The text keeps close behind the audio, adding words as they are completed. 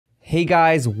Hey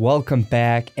guys, welcome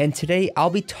back, and today I'll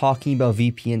be talking about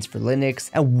VPNs for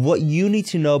Linux and what you need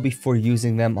to know before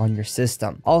using them on your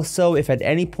system. Also, if at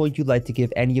any point you'd like to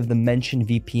give any of the mentioned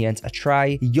VPNs a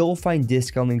try, you'll find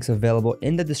discount links available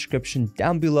in the description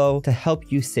down below to help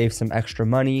you save some extra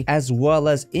money, as well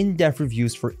as in-depth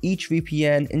reviews for each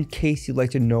VPN in case you'd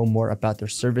like to know more about their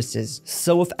services.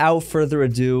 So without further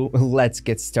ado, let's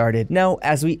get started. Now,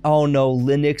 as we all know,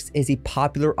 Linux is a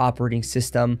popular operating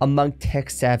system among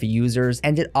tech-savvy users,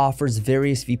 and it offers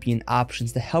various VPN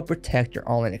options to help protect your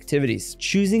online activities.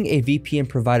 Choosing a VPN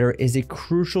provider is a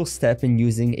crucial step in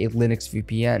using a Linux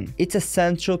VPN. It's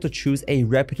essential to choose a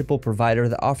reputable provider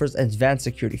that offers advanced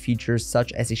security features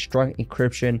such as a strong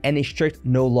encryption and a strict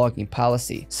no logging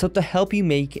policy. So to help you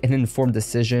make an informed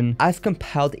decision, I've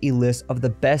compiled a list of the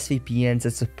best VPNs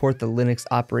that support the Linux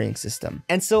operating system.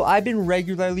 And so I've been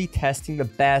regularly testing the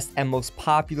best and most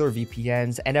popular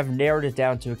VPNs, and I've narrowed it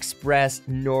down to Express,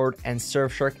 Nord, and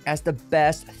Surfshark as the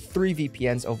best 3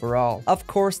 VPNs overall. Of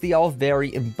course, they all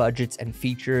vary in budgets and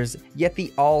features, yet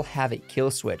they all have a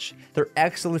kill switch. They're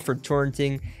excellent for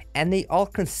torrenting, and they all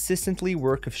consistently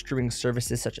work with streaming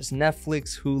services such as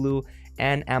Netflix, Hulu,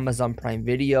 and Amazon Prime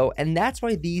Video, and that's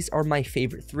why these are my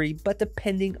favorite 3, but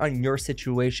depending on your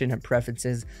situation and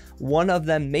preferences, one of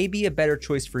them may be a better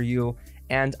choice for you,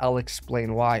 and I'll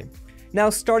explain why. Now,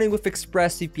 starting with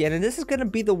ExpressVPN, and this is going to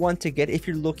be the one to get if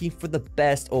you're looking for the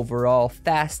best overall,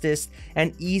 fastest,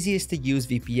 and easiest to use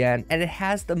VPN, and it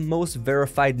has the most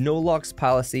verified no logs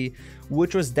policy,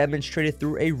 which was demonstrated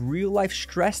through a real-life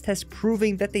stress test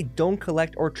proving that they don't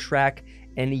collect or track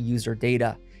any user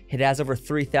data. It has over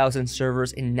 3,000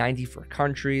 servers in 94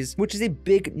 countries, which is a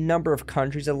big number of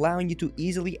countries, allowing you to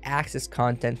easily access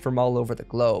content from all over the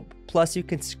globe. Plus, you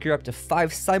can secure up to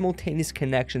 5 simultaneous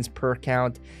connections per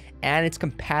account, and it's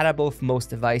compatible with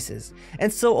most devices.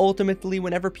 And so ultimately,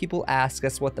 whenever people ask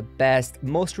us what the best,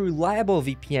 most reliable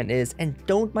VPN is and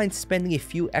don't mind spending a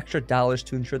few extra dollars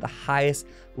to ensure the highest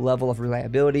level of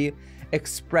reliability,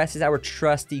 Express is our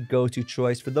trusty go-to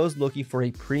choice for those looking for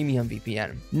a premium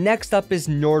VPN. Next up is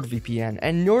NordVPN,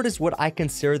 and Nord is what I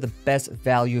consider the best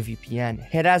value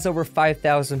VPN. It has over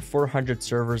 5,400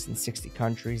 servers in 60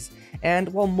 countries,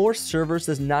 and while more servers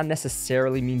does not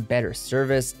necessarily mean better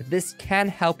service, this can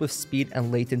help with speed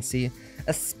and latency,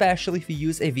 especially if you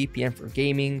use a VPN for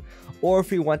gaming, or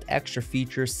if you want extra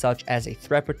features such as a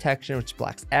threat protection which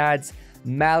blocks ads,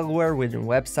 malware within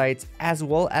websites, as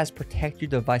well as protect your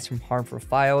device from harmful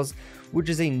files, which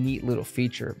is a neat little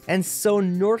feature. And so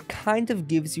Nord kind of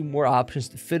gives you more options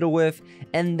to fiddle with,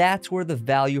 and that's where the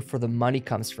value for the money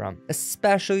comes from,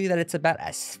 especially that it's about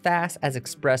as fast as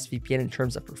ExpressVPN in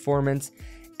terms of performance,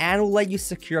 and will let you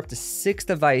secure up to 6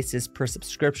 devices per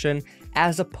subscription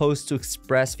as opposed to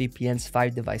ExpressVPN's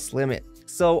 5 device limit.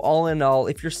 So all in all,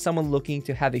 if you're someone looking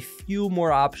to have a few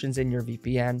more options in your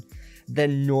VPN,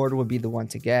 then Nord would be the one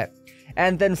to get.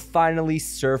 And then finally,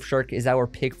 Surfshark is our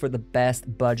pick for the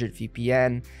best budget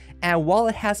VPN. And while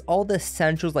it has all the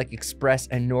essentials like Express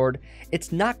and Nord,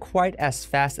 it's not quite as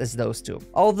fast as those two.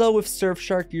 Although with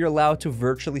Surfshark, you're allowed to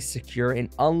virtually secure an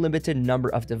unlimited number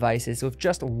of devices with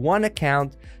just one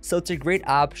account, so it's a great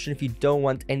option if you don't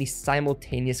want any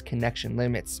simultaneous connection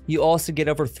limits. You also get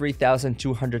over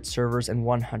 3,200 servers in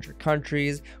 100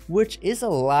 countries, which is a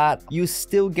lot. You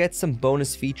still get some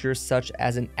bonus features such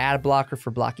as an ad blocker for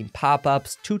blocking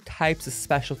pop-ups, 2 types of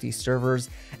specialty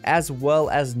servers, as well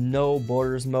as no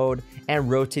borders mode, and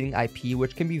rotating IP,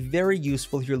 which can be very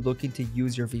useful if you're looking to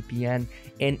use your VPN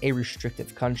in a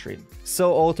restrictive country.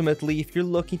 So ultimately, if you're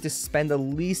looking to spend the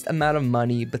least amount of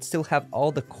money but still have all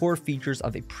the core features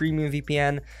of a premium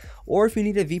VPN, or if you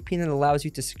need a VPN that allows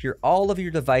you to secure all of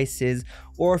your devices,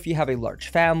 or if you have a large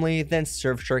family, then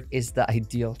Surfshark is the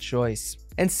ideal choice.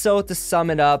 And so to sum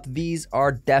it up, these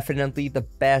are definitely the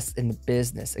best in the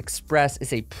business. Express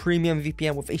is a premium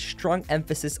VPN with a strong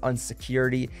emphasis on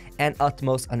security and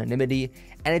utmost anonymity,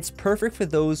 and it's perfect for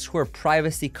those who are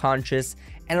privacy conscious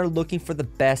and are looking for the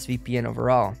best VPN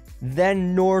overall.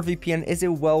 Then NordVPN is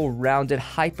a well-rounded,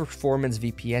 high-performance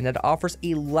VPN that offers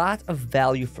a lot of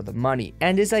value for the money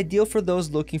and is ideal for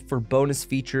those looking for bonus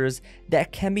features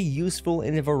that can be useful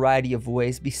in a variety of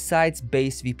ways besides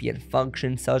base VPN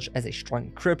functions such as a strong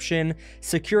encryption,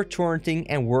 secure torrenting,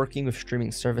 and working with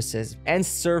streaming services. And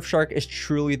Surfshark is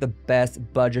truly the best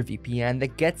budget VPN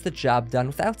that gets the job done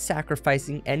without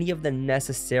sacrificing any of the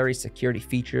necessary security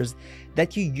features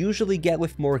that you usually get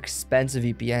with more expensive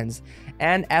VPNs.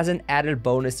 And as an added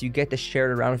bonus, you get to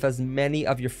share it around with as many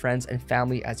of your friends and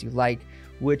family as you like,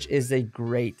 which is a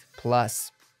great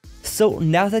plus. So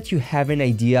now that you have an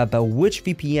idea about which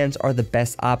VPNs are the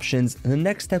best options, the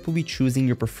next step will be choosing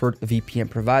your preferred VPN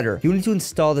provider. You need to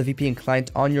install the VPN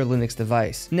client on your Linux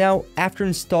device. Now, after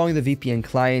installing the VPN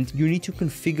client, you need to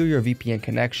configure your VPN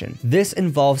connection. This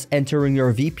involves entering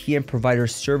your VPN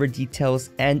provider's server details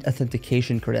and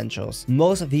authentication credentials.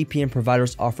 Most VPN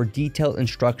providers offer detailed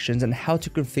instructions on how to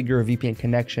configure a VPN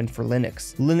connection for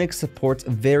Linux. Linux supports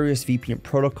various VPN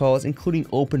protocols, including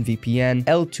OpenVPN,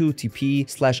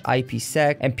 L2TP/IPsec,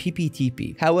 and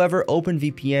PPTP. However,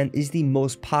 OpenVPN is the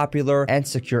most popular and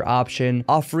secure option,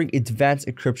 offering advanced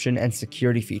encryption and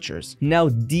security features. Now,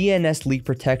 DNS leak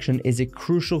protection is a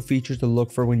crucial feature to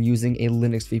look for when using a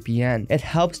Linux VPN. It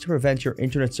helps to prevent your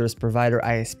internet service provider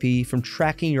ISP from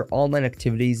tracking your online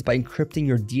activities by encrypting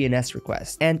your DNS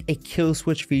request. And a kill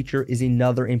switch feature is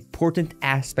another important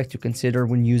aspect to consider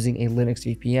when using a Linux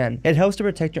VPN. It helps to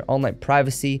protect your online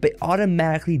privacy by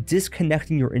automatically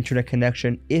disconnecting your internet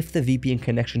connection if the VPN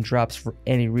connection drops for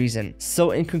any reason.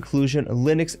 So in conclusion,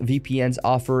 Linux VPNs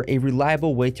offer a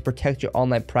reliable way to protect your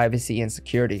online privacy and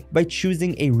security. By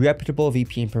choosing a reputable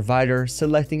VPN provider,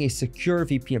 selecting a secure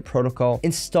VPN protocol,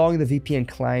 installing the VPN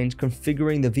client,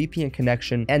 configuring the VPN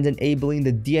connection, and enabling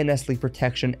the DNS leak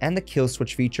protection and the kill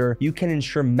switch feature, you can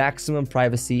ensure maximum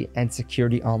privacy and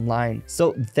security online.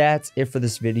 So that's it for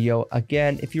this video.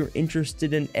 Again, if you're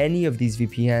interested in any of these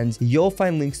VPNs, you'll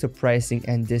find links to pricing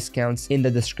and discounts in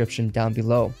the description down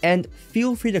below. And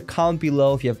feel free to comment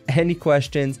below if you have any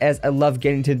questions, as I love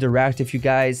getting to interact with you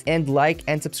guys, and like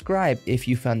and subscribe if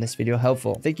you found this video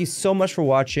helpful. Thank you so much for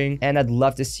watching, and I'd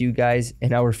love to see you guys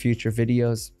in our future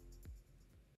videos.